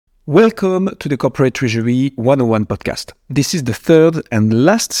Welcome to the Corporate Treasury 101 podcast. This is the third and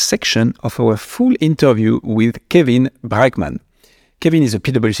last section of our full interview with Kevin Braeckman. Kevin is a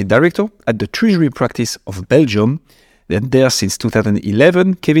PwC director at the Treasury practice of Belgium. And there since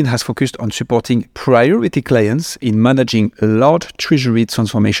 2011, Kevin has focused on supporting priority clients in managing large treasury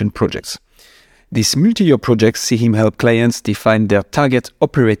transformation projects. These multi-year projects see him help clients define their target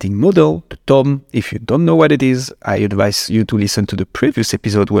operating model, the TOM. If you don't know what it is, I advise you to listen to the previous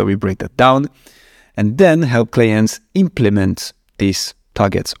episode where we break that down, and then help clients implement this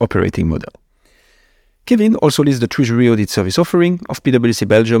target operating model. Kevin also leads the Treasury Audit Service offering of PwC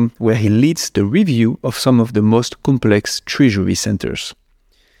Belgium, where he leads the review of some of the most complex treasury centers.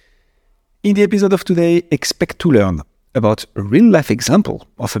 In the episode of today, expect to learn about a real-life example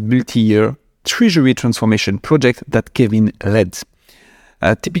of a multi-year treasury transformation project that Kevin led.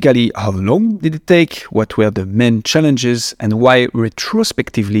 Typically, how long did it take? What were the main challenges? And why,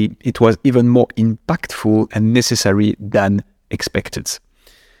 retrospectively, it was even more impactful and necessary than expected.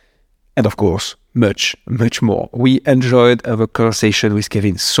 And of course, much more. We enjoyed our conversation with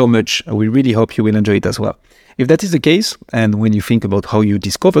Kevin so much. We really hope you will enjoy it as well. If that is the case, and when you think about how you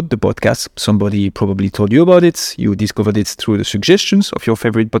discovered the podcast, somebody probably told you about it, you discovered it through the suggestions of your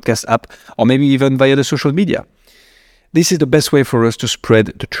favorite podcast app, or maybe even via the social media. This is the best way for us to spread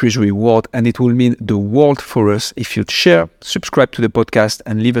the Treasury word, and it will mean the world for us if you'd share, subscribe to the podcast,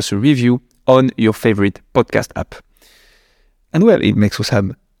 and leave us a review on your favorite podcast app. And well, it makes us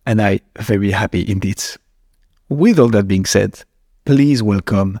Sam and I very happy indeed. With all that being said, please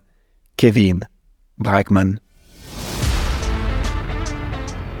welcome Kevin Braeckman.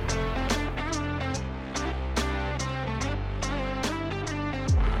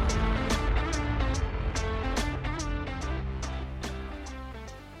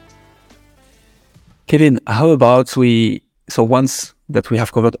 Kevin, how about once that we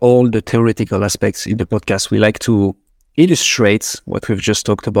have covered all the theoretical aspects in the podcast, we like to illustrate what we've just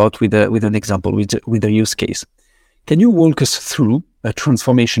talked about with an example, with a use case. Can you walk us through a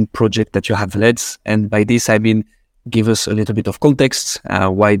transformation project that you have led? And by this, I mean, give us a little bit of context.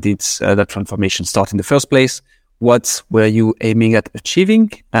 Why did that transformation start in the first place? What were you aiming at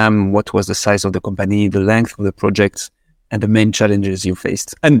achieving? What was the size of the company, the length of the project, and the main challenges you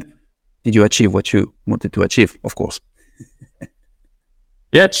faced? And did you achieve what you wanted to achieve, of course?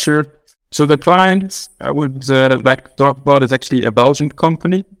 Yeah, sure. So the client I would like to talk about is actually a Belgian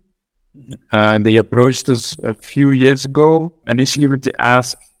company. They approached us a few years ago, initially with the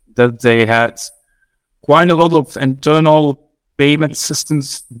ask that they had quite a lot of internal payment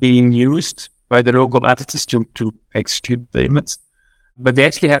systems being used by the local entities to execute payments. But they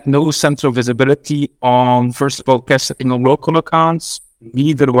actually had no central visibility on, first of all, cash sitting on local accounts,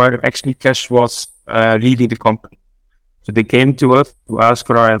 neither where actually cash was leaving the company. So they came to us to ask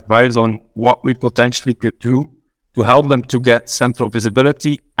for our advice on what we potentially could do to help them to get central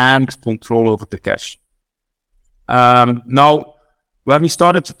visibility and control over the cash. Now, when we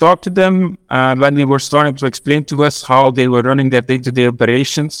started to talk to them, when they were starting to explain to us how they were running their day-to-day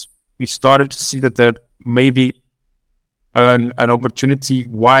operations, we started to see that there may be an opportunity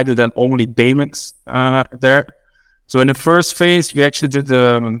wider than only payments there. So in the first phase, we actually did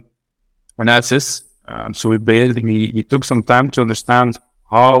analysis. So we took some time to understand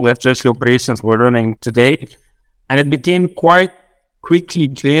how their treasury operations were running today. And it became quite quickly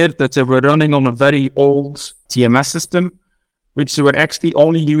clear that they were running on a very old TMS system, which they were actually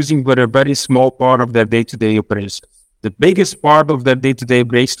only using for a very small part of their day-to-day operations. The biggest part of their day-to-day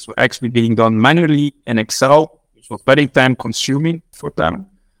operations were actually being done manually in Excel, which was very time-consuming for them.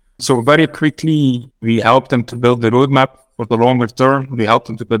 So very quickly, we helped them to build the roadmap for the longer term. We helped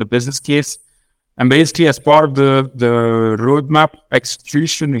them to build a business case. And basically, as part of the roadmap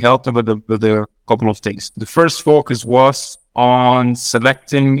execution, we helped them with a couple of things. The first focus was on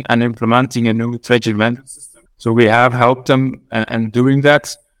selecting and implementing a new treasury management system. So we have helped them and doing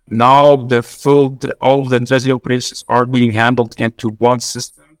that. Now all of the treasury operations are being handled into one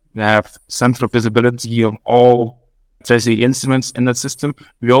system. We have central visibility on all treasury instruments in that system.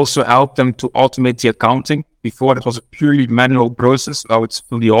 We also help them to automate the accounting. Before it was a purely manual process. Now it's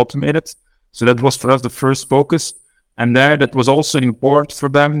fully automated. So that was for us the first focus. And that was also important for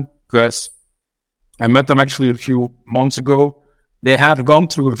them because I met them actually a few months ago. They have gone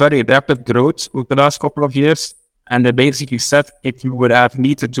through a very rapid growth over the last couple of years. And they basically said if you would have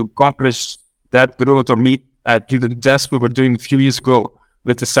needed to accomplish that growth or meet do the task we were doing a few years ago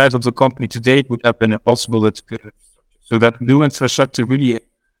with the size of the company today, it would have been impossible. So that new infrastructure really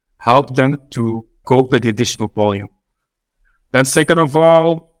helped them to cope with the additional volume. Then second of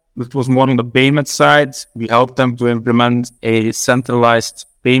all, it was more on the payment side. We helped them to implement a centralized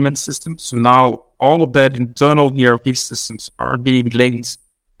payment systems. So now all of their internal ERP systems are being linked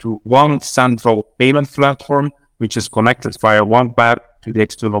to one central payment platform, which is connected via one path to the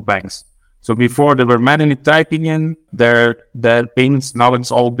external banks. So before they were manually typing in their payments, now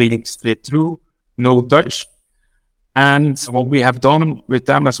it's all being straight through, no touch. And what we have done with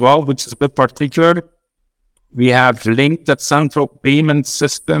them as well, which is a bit particular, we have linked that central payment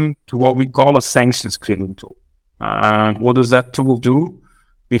system to what we call a sanction screening tool. What does that tool do?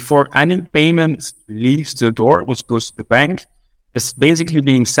 Before any payment leaves the door, which goes to the bank, it's basically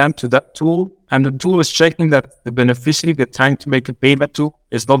being sent to that tool, and the tool is checking that the beneficiary they're trying to make a payment to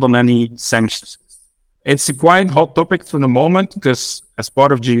is not on any sanctions. It's a quite hot topic for the moment because as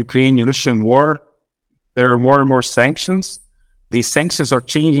part of the Ukraine-Russian war, there are more and more sanctions. These sanctions are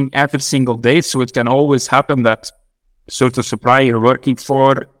changing every single day, so it can always happen that a certain supplier you're working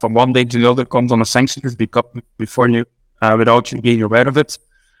for from one day to the other comes on a sanction list before you, without you being aware of it.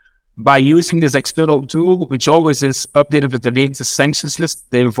 By using this external tool, which always is updated with the latest sanctions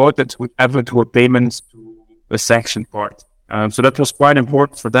list, they avoided ever to a payment to a sanction part. So that was quite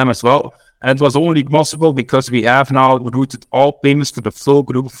important for them as well. And it was only possible because we have now routed all payments to the flow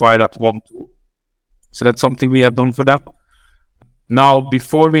group via that one tool. So that's something we have done for them. Now,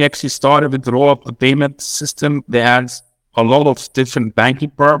 before we actually started with the roll up the payment system, they had a lot of different banking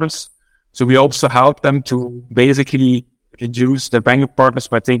partners. So we also helped them to basically reduce the banking partners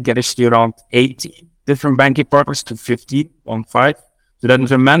by taking initially around 80 different banking partners to 15 on 5. So that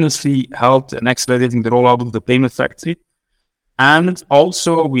tremendously helped in accelerating the rollout of the payment factory. And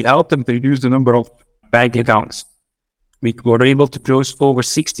also we helped them to reduce the number of bank accounts. We were able to close over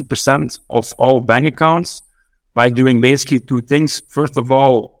 60% of all bank accounts by doing basically two things. First of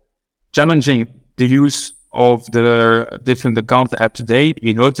all, challenging the use of the different accounts they have today.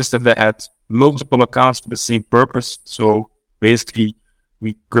 We noticed that they had multiple accounts for the same purpose. So basically,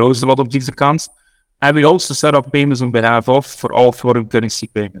 we closed a lot of these accounts. And we also set up payments on behalf of for all foreign currency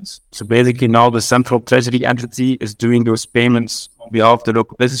payments. So basically now the central treasury entity is doing those payments on behalf of the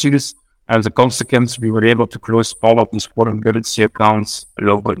local business units. As a consequence, we were able to close all of these foreign currency accounts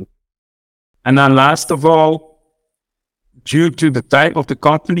locally. And then last of all, due to the type of the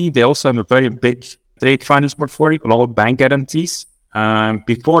company, they also have a very big trade finance portfolio, a lot of bank guarantees.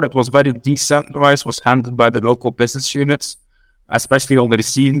 Before it was very decentralized, was handled by the local business units, especially on the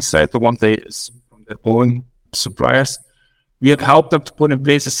receiving side, the ones they from their own suppliers. We have helped them to put in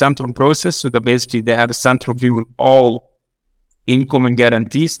place a central process so that basically they have a central view of all incoming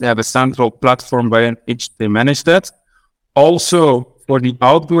guarantees. They have a central platform by which they manage that. Also, for the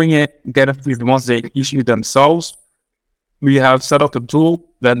outgoing guarantees, the ones they issue themselves, we have set up a tool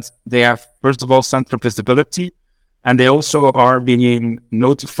that they have, first of all, central visibility, and they also are being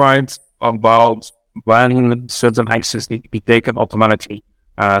notified about when certain actions need to be taken automatically,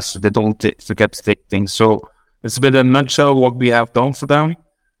 so they don't forget to take things. So it's a bit in a nutshell what we have done for them.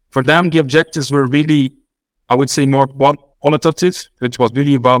 For them, the objectives were really, I would say, more qualitative, which was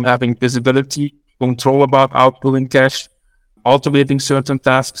really about having visibility, control about outgoing cash, automating certain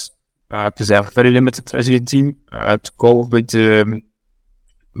tasks, because they have a very limited treasury team to go with the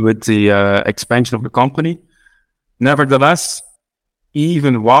expansion of the company. Nevertheless,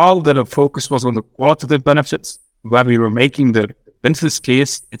 even while the focus was on the qualitative benefits, when we were making the business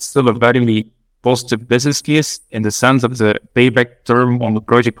case, it's still a very positive business case in the sense that the payback term on the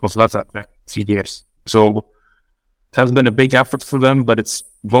project was less than 3 years. So it has been a big effort for them, but it's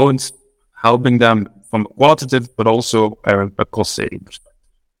both helping them from a qualitative, but also a cost saving perspective.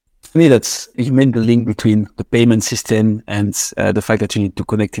 For me, that's, you made the link between the payment system and the fact that you need to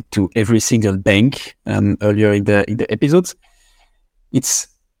connect it to every single bank earlier in the episodes. It's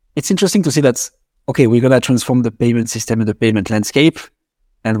interesting to see that, okay, we're going to transform the payment system and the payment landscape,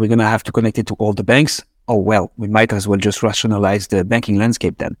 and we're going to have to connect it to all the banks. Oh, well, we might as well just rationalize the banking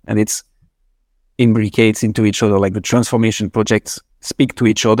landscape then. And it's imbricates into each other, like the transformation projects speak to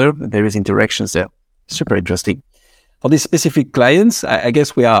each other. There is interactions there. Super interesting. For these specific clients, I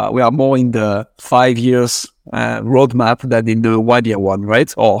guess we are more in the 5 years roadmap than in the 1 year one,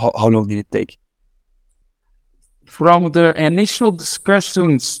 right? Or how long did it take? From the initial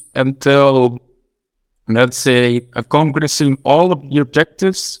discussions until, let's say, accomplishing all of the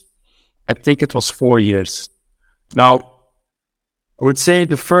objectives, I think it was 4 years. Now, I would say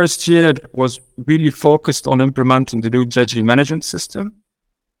the first year was really focused on implementing the new treasury management system.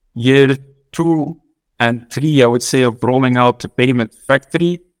 Year 2 and 3, I would say, of rolling out the payment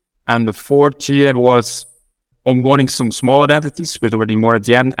factory. And the 4th year was onboarding some smaller entities, which were more at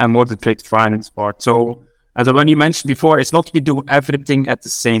the end, and more the trade finance part. So, as I already mentioned before, it's not we do everything at the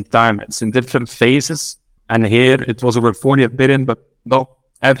same time. It's in different phases. And here it was over 40 billion, but no,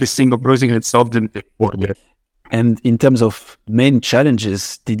 every single project itself didn't take 4 years. And in terms of main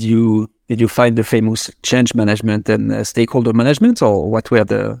challenges, did you find the famous change management and stakeholder management, or what were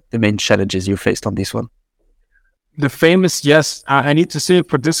the main challenges you faced on this one? The famous, yes. I need to say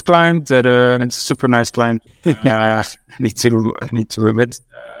for this client that it's a super nice client. I need to admit,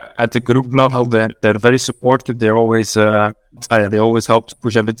 at the group level, they're very supportive. They always help to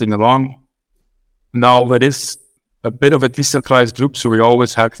push everything along. Now it is a bit of a decentralized group, so we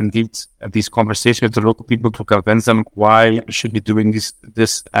always have indeed these conversations with the local people to convince them why we should be doing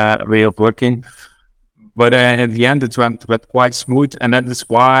this way of working. But in the end, it went quite smooth, and that is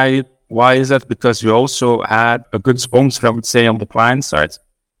why. Why is that? Because we also had a good sponsor, I would say, on the client side,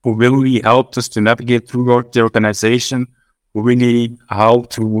 who really helped us to navigate through the organization, who really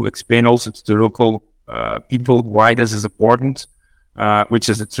helped to explain also to the local people why this is important, which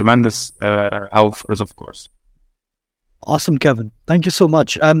is a tremendous help for us, of course. Awesome, Kevin. Thank you so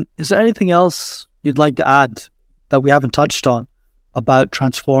much. Is there anything else you'd like to add that we haven't touched on about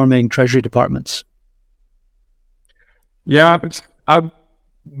transforming treasury departments? Yeah,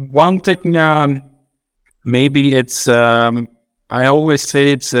 one thing, maybe it's, I always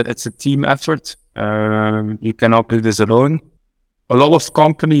say it's a team effort. You cannot do this alone. A lot of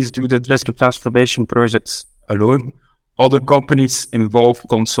companies do the digital transformation projects alone. Other companies involve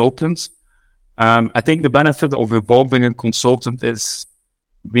consultants. I think the benefit of involving a consultant is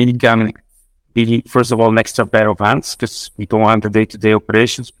we can be, first of all, an extra pair of hands, because we don't have the day-to-day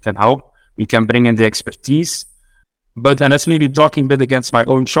operations. We can help. We can bring in the expertise. But, and that's maybe talking a bit against my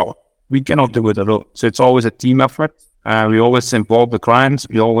own show, we cannot do it alone. So it's always a team effort. We always involve the clients.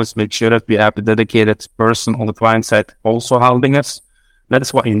 We always make sure that we have a dedicated person on the client side also helping us.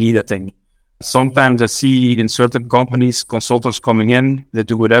 That's what you need, I think. Sometimes I see in certain companies, consultants coming in, they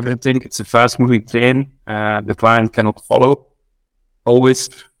do with everything. It's a fast-moving train. The client cannot follow.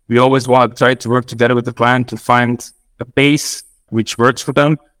 We always want to try to work together with the client to find a pace which works for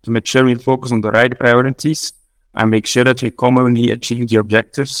them, to make sure we focus on the right priorities and make sure that we commonly achieve the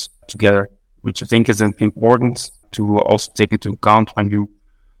objectives together, which I think is important to also take into account when you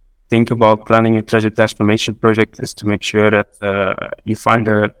think about planning a treasury transformation project, is to make sure that you find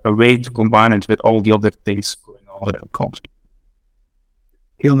a way to combine it with all the other things going on in the company.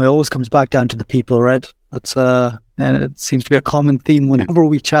 It always comes back down to the people, right? That's and it seems to be a common theme whenever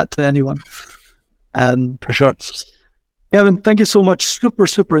we chat to anyone. For sure. Kevin, thank you so much. Super,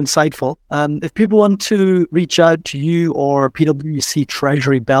 super insightful. If people want to reach out to you or PwC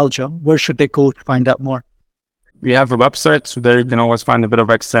Treasury Belgium, where should they go to find out more? We have a website, so there you can always find a bit of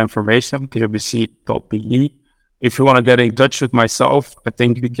extra information, pwc.be. If you want to get in touch with myself, I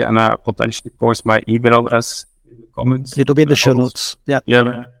think we can potentially post my email address in the comments. It'll be in the show notes. Yeah.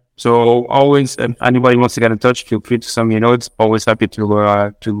 So always, if anybody wants to get in touch, feel free to send me notes. Always happy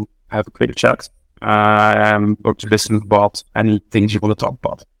to have a quick chat or to listen about any things you want to talk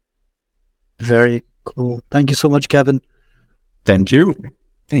about. Very cool. Thank you so much, Kevin. Thank you.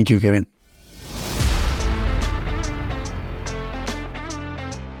 Thank you, Kevin.